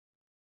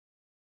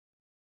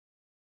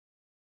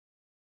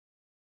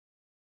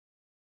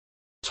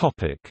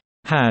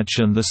 Hajj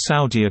and the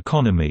Saudi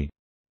economy.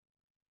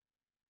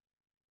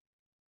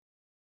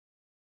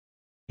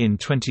 In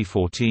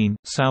 2014,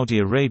 Saudi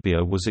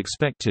Arabia was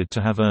expected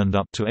to have earned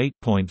up to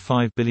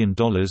 $8.5 billion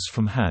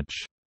from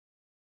Hajj.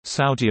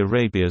 Saudi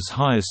Arabia's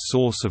highest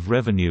source of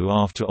revenue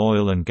after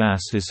oil and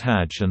gas is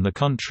Hajj, and the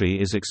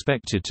country is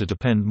expected to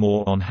depend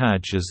more on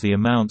Hajj as the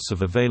amounts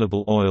of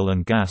available oil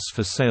and gas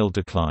for sale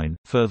decline.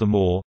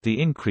 Furthermore,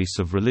 the increase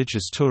of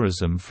religious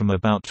tourism from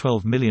about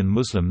 12 million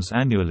Muslims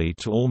annually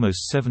to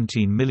almost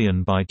 17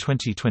 million by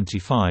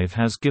 2025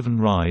 has given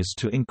rise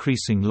to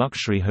increasing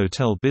luxury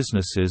hotel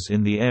businesses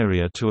in the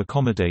area to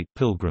accommodate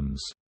pilgrims.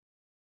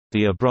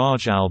 The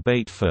Abraj Al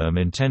Bayt firm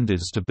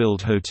intends to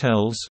build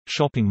hotels,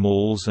 shopping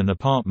malls and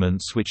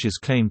apartments, which is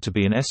claimed to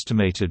be an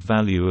estimated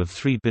value of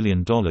 $3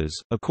 billion.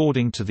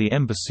 According to the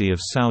Embassy of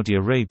Saudi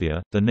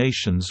Arabia, the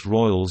nation's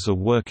royals are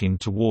working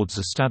towards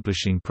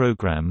establishing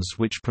programs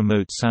which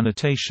promote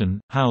sanitation,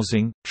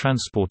 housing,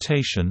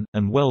 transportation,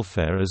 and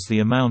welfare as the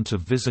amount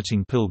of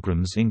visiting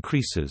pilgrims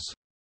increases.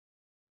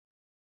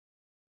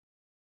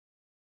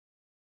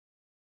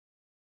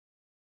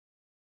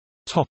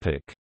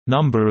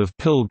 Number of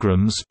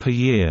pilgrims per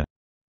year.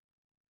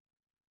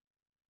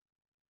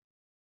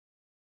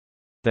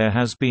 There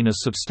has been a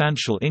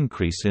substantial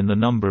increase in the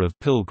number of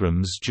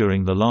pilgrims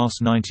during the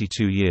last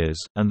 92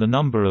 years, and the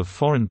number of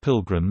foreign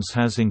pilgrims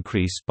has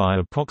increased by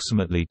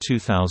approximately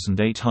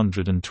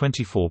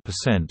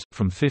 2,824%,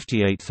 from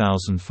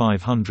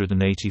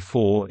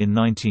 58,584 in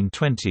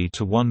 1920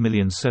 to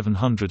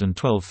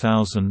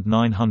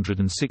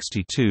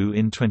 1,712,962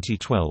 in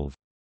 2012.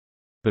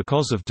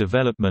 Because of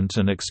development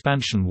and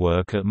expansion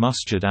work at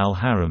Masjid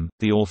al-Haram,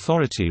 the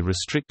authority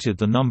restricted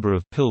the number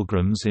of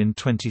pilgrims in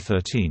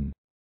 2013.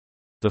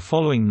 The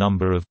following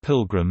number of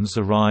pilgrims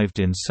arrived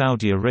in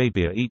Saudi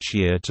Arabia each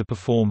year to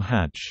perform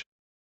Hajj.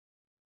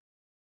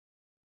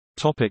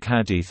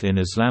 Hadith in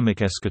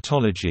Islamic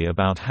eschatology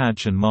about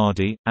Hajj and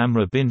Mahdi.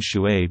 Amr bin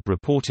Shu'aib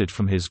reported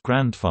from his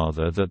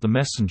grandfather that the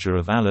Messenger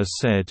of Allah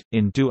said,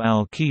 in Dhu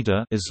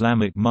al-Qidah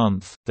Islamic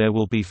month, there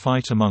will be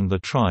fight among the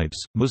tribes,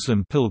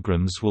 Muslim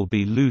pilgrims will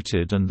be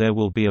looted and there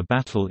will be a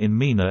battle in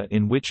Mina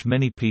in which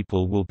many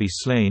people will be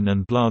slain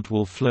and blood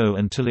will flow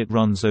until it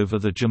runs over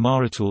the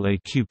Jamaratul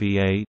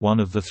Aqba, one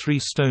of the 3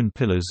 stone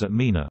pillars at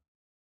Mina.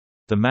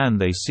 The man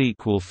they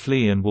seek will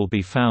flee and will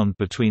be found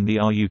between the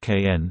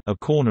Rukn, a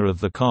corner of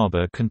the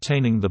Kaaba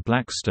containing the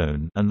black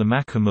stone, and the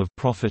Maqam of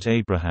Prophet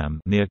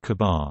Abraham near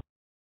Kaaba.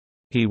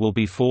 He will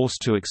be forced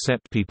to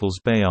accept people's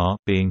bay'ah,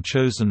 being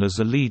chosen as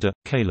a leader,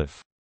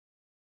 caliph.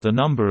 The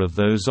number of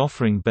those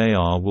offering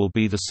bay'ah will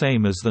be the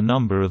same as the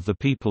number of the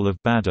people of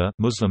Badr,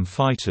 Muslim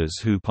fighters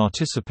who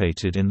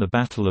participated in the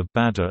Battle of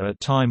Badr at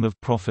time of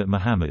Prophet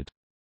Muhammad.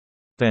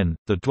 Then,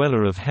 the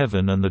dweller of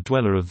heaven and the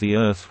dweller of the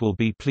earth will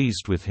be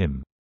pleased with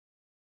him.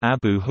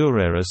 Abu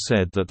Hurairah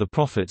said that the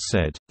Prophet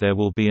said, there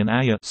will be an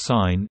ayah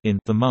sign in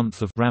the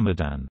month of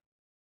Ramadan.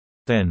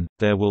 Then,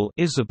 there will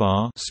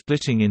Izabar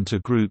splitting into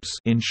groups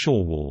in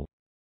Shawwal.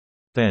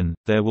 Then,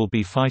 there will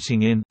be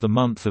fighting in the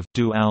month of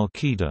Dhu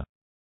al-Qidah.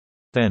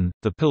 Then,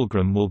 the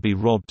pilgrim will be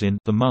robbed in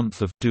the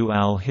month of Dhu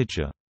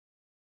al-Hijjah.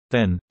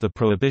 Then, the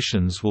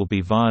prohibitions will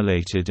be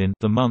violated in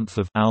the month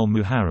of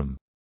al-Muharram.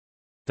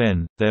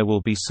 Then, there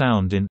will be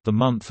sound in the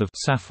month of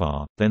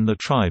Safar. Then the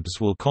tribes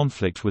will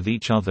conflict with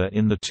each other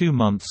in the 2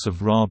 months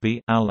of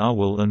Rabi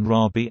al-Awwal and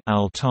Rabi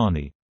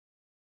al-Thani.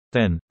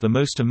 Then, the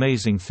most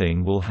amazing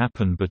thing will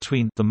happen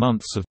between the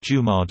months of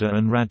Jumada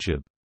and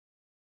Rajab.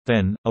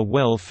 Then, a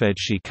well-fed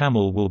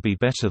she-camel will be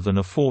better than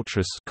a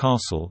fortress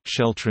castle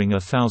sheltering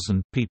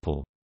 1,000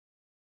 people.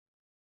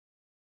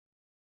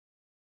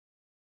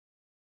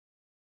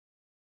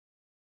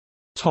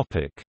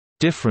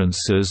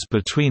 Differences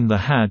between the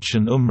Hajj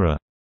and Umrah.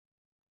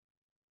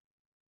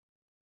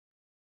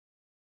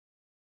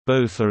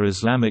 Both are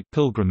Islamic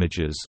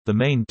pilgrimages, the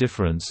main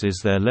difference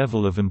is their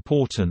level of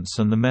importance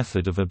and the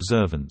method of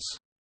observance.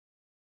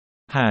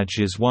 Hajj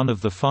is one of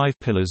the 5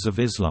 pillars of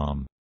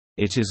Islam.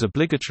 It is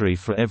obligatory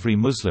for every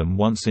Muslim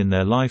once in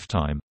their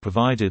lifetime,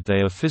 provided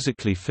they are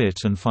physically fit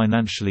and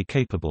financially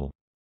capable.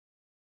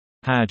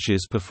 Hajj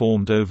is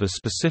performed over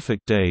specific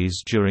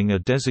days during a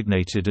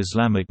designated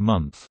Islamic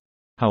month.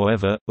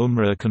 However,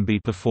 Umrah can be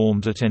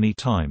performed at any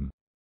time.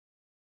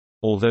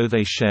 Although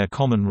they share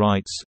common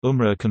rites,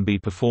 Umrah can be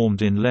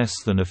performed in less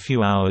than a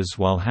few hours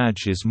while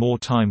Hajj is more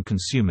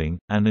time-consuming,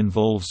 and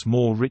involves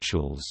more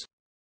rituals.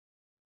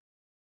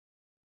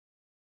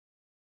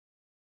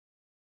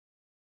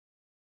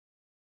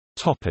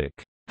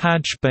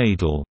 Hajj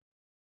Badal.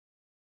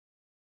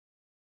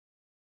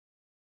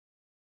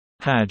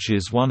 Hajj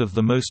is one of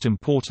the most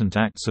important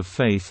acts of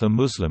faith a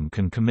Muslim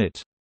can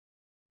commit.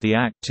 The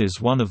act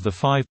is one of the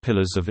 5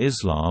 pillars of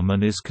Islam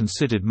and is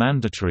considered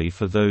mandatory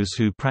for those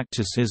who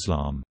practice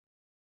Islam.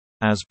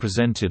 As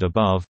presented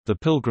above, the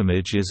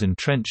pilgrimage is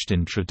entrenched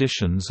in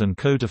traditions and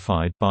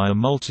codified by a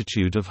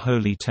multitude of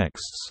holy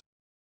texts.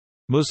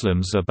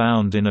 Muslims are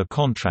bound in a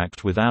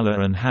contract with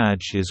Allah, and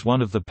Hajj is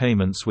one of the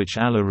payments which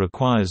Allah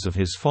requires of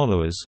His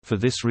followers. For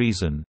this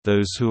reason,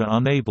 those who are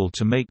unable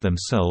to make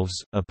themselves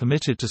are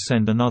permitted to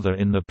send another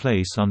in their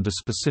place under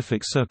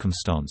specific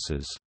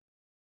circumstances.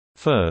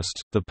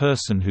 First, the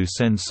person who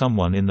sends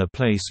someone in their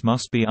place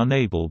must be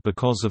unable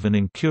because of an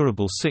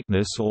incurable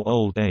sickness or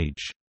old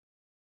age.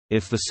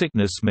 If the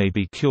sickness may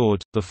be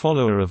cured, the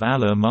follower of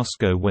Allah must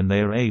go when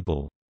they are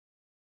able.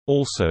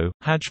 Also,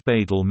 Hajj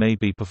Badal may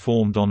be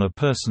performed on a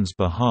person's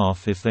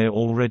behalf if they are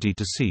already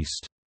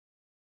deceased.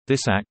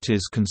 This act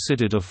is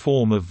considered a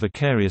form of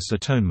vicarious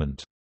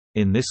atonement.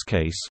 In this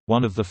case,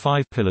 one of the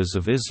 5 pillars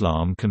of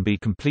Islam can be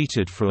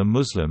completed for a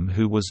Muslim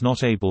who was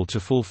not able to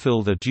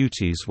fulfill their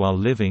duties while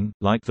living.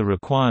 Like the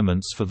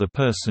requirements for the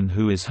person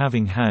who is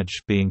having Hajj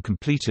being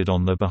completed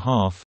on their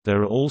behalf,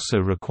 there are also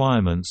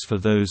requirements for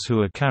those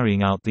who are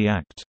carrying out the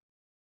act.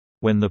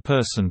 When the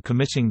person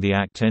committing the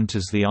act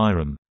enters the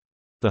Ihram,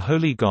 the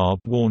holy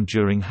garb worn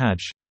during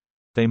Hajj,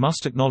 they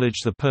must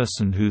acknowledge the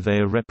person who they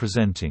are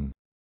representing.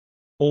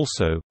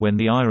 Also, when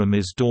the Ihram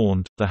is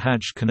donned, the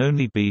Hajj can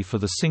only be for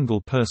the single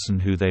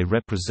person who they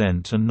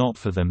represent and not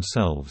for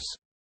themselves.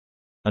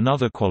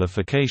 Another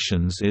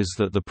qualifications is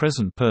that the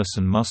present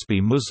person must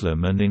be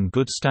Muslim and in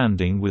good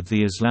standing with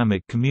the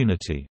Islamic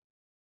community.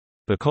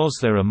 Because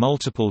there are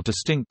multiple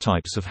distinct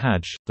types of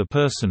Hajj, the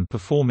person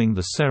performing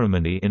the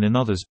ceremony in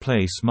another's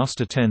place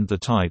must attend the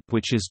type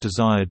which is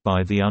desired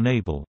by the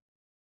unable.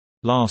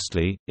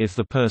 Lastly, if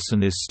the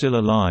person is still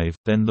alive,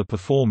 then the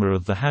performer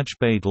of the Hajj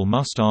Badal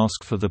must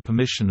ask for the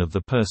permission of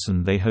the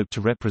person they hope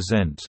to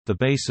represent. The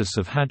basis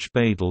of Hajj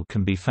Badal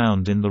can be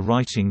found in the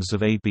writings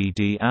of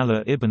Abd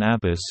Allah ibn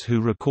Abbas, who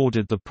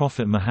recorded the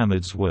Prophet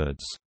Muhammad's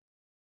words.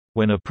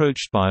 When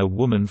approached by a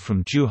woman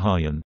from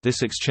Juhayyan,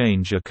 this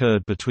exchange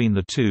occurred between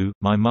the two.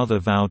 My mother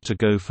vowed to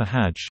go for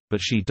Hajj, but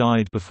she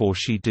died before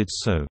she did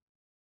so.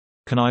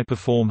 Can I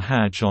perform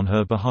Hajj on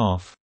her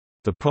behalf?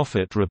 The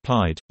Prophet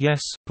replied,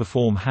 yes,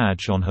 perform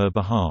Hajj on her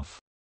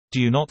behalf.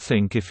 Do you not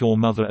think if your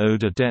mother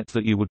owed a debt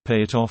that you would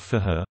pay it off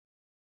for her?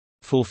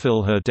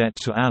 Fulfill her debt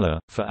to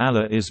Allah, for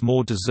Allah is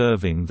more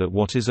deserving that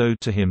what is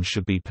owed to him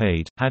should be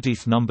paid.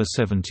 Hadith number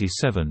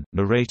 77,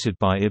 narrated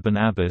by Ibn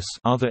Abbas.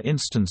 Other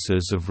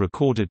instances of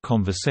recorded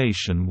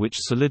conversation which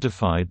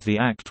solidified the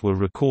act were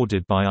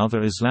recorded by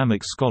other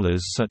Islamic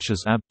scholars such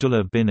as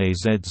Abdullah bin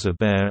Az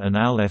Zubair and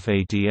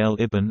al-Fadl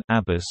ibn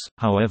Abbas.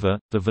 However,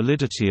 the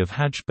validity of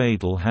Hajj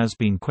Badal has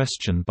been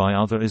questioned by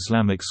other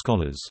Islamic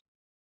scholars.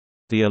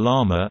 The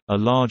ulama, a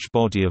large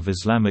body of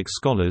Islamic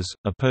scholars,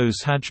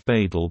 oppose Hajj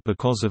Badal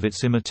because of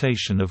its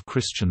imitation of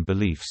Christian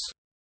beliefs.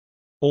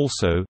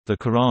 Also, the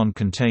Quran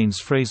contains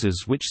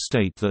phrases which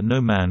state that no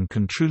man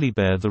can truly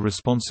bear the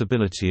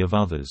responsibility of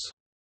others.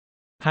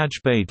 Hajj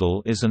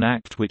Badal is an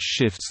act which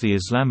shifts the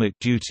Islamic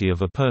duty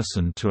of a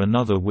person to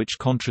another, which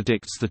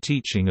contradicts the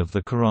teaching of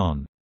the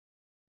Quran.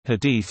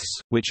 Hadiths,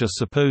 which are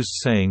supposed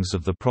sayings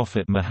of the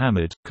Prophet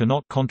Muhammad,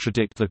 cannot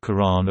contradict the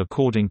Quran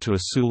according to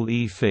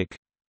usul-e-fiqh,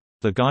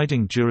 the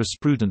guiding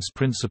jurisprudence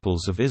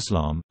principles of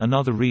Islam.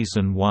 Another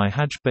reason why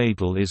Hajj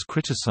Badal is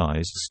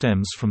criticized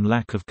stems from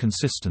lack of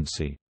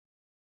consistency.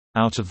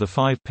 Out of the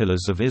 5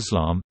 pillars of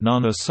Islam,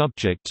 none are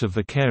subject to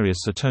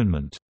vicarious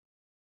atonement.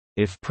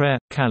 If prayer,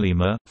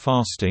 kalima,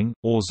 fasting,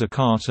 or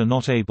zakat are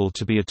not able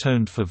to be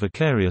atoned for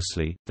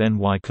vicariously, then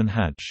why can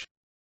Hajj?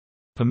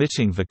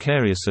 Permitting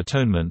vicarious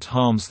atonement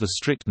harms the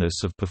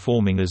strictness of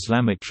performing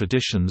Islamic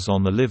traditions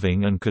on the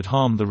living and could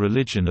harm the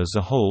religion as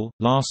a whole.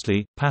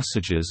 Lastly,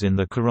 passages in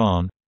the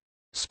Quran,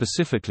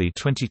 specifically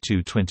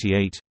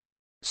 22:28,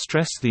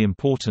 stress the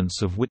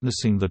importance of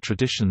witnessing the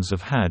traditions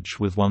of Hajj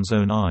with one's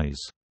own eyes.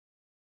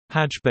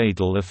 Hajj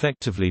Badal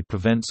effectively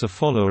prevents a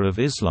follower of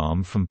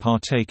Islam from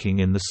partaking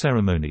in the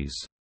ceremonies.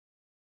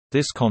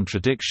 This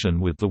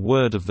contradiction with the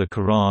word of the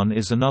Quran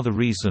is another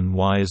reason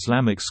why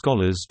Islamic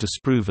scholars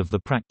disapprove of the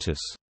practice.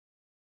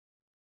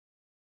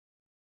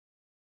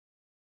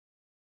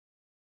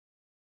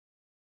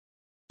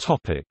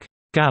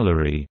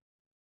 Gallery.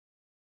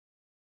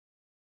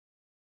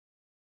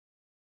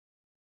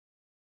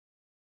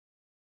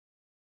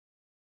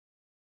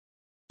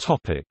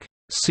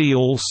 See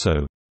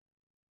also: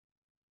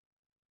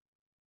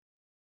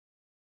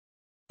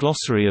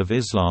 Glossary of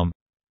Islam,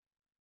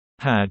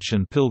 Hajj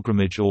and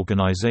Pilgrimage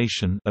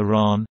Organization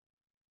Iran,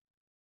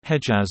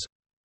 Hejaz,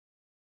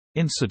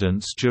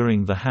 Incidents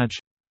during the Hajj,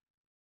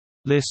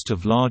 List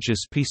of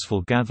largest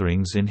peaceful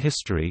gatherings in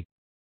history.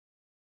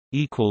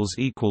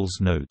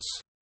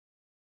 Notes